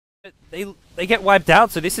They get wiped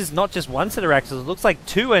out, so this is not just one set of Raxes, it looks like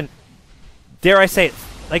two, and dare I say it,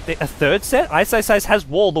 like a third set? Ice has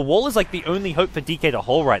wall. The wall is like the only hope for DK to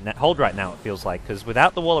hold right now, it feels like, because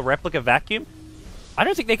without the wall of Replica Vacuum, I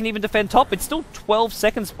don't think they can even defend top. It's still 12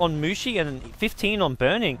 seconds on Mushi and 15 on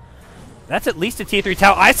Burning. That's at least a tier 3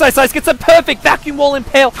 tower. Ice gets a perfect vacuum wall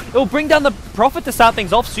impale. It will bring down the Prophet to start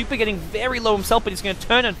things off. Super getting very low himself, but he's going to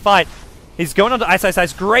turn and fight. He's going on to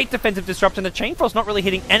Ice. Great defensive disruption. The Chain Frost not really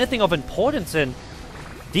hitting anything of importance, and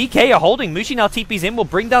DK are holding. Mushi now TPs in, will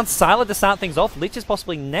bring down Sylar to start things off. Lich is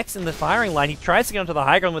possibly next in the firing line. He tries to get onto the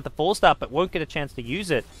high ground with the 4-star, but won't get a chance to use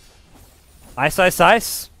it.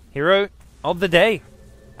 Ice, hero of the day.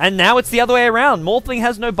 And now it's the other way around. Morphling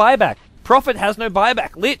has no buyback. Prophet has no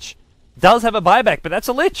buyback. Lich does have a buyback, but that's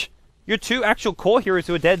a Lich. Your two actual core heroes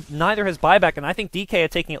who are dead, neither has buyback, and I think DK are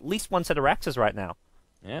taking at least one set of Raxes right now.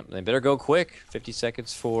 Yeah, they better go quick. 50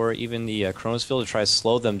 seconds for even the Chronosphere to try to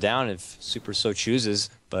slow them down if Super so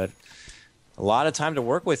chooses. But a lot of time to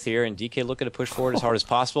work with here, and DK looking to push forward as hard as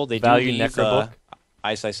possible. They do leave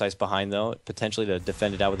Ice behind, though, potentially to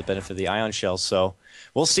defend it out with the benefit of the Ion Shell. So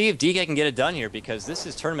we'll see if DK can get it done here, because this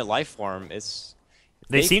is tournament life for him.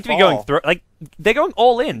 They seem to be going through, like, they're going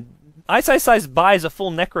all in. Ice buys a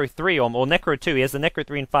full Necro 3 or Necro 2. He has the Necro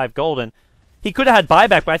 3 and 5 gold, and he could have had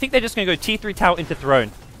buyback, but I think they're just going to go tier 3 tower into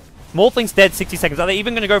throne. Morphling's dead, 60 seconds. Are they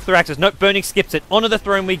even going to go for their axes? Nope, Burning skips it. Onto the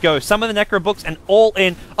throne we go. Some of the Necro books and all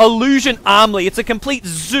in. Illusion Armly. It's a complete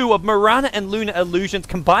zoo of Mirana and Luna illusions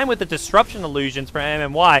combined with the disruption illusions from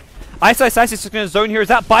MMY. Ice is just going to zone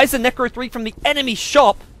heroes out. Buys the Necro 3 from the enemy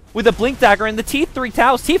shop with a Blink Dagger, and the tier 3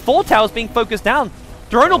 towers, tier 4 towers being focused down.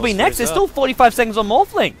 Throne will be next. There's still 45 seconds on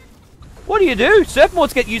Morphling. What do you do?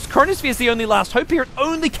 Surfboards get used. Chronosphere is the only last hope here. It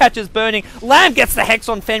only catches Burning. Lamb gets the Hex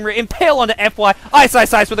on Fenrir. Impale onto FY.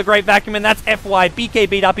 Ice with a great vacuum, and that's FY. BK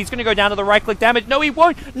beat up. He's going to go down to the right-click damage. No, he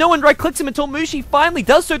won't. No one right-clicks him until Mushi finally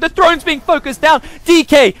does so. The throne's being focused down.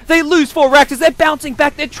 DK, they lose 4 Raxes. They're bouncing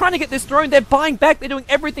back. They're trying to get this throne. They're buying back. They're doing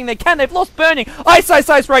everything they can. They've lost Burning. Ice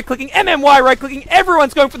right-clicking. MMY right-clicking.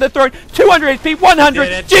 Everyone's going for the throne. 200 HP,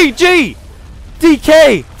 100. GG!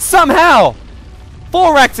 DK, somehow.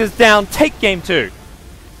 4 Raxes down, take game 2.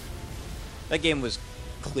 That game was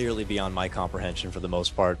clearly beyond my comprehension for the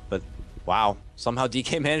most part, but wow. Somehow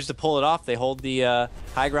DK managed to pull it off. They hold the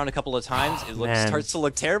high ground a couple of times. It starts to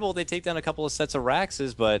look terrible. They take down a couple of sets of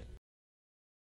Raxes, but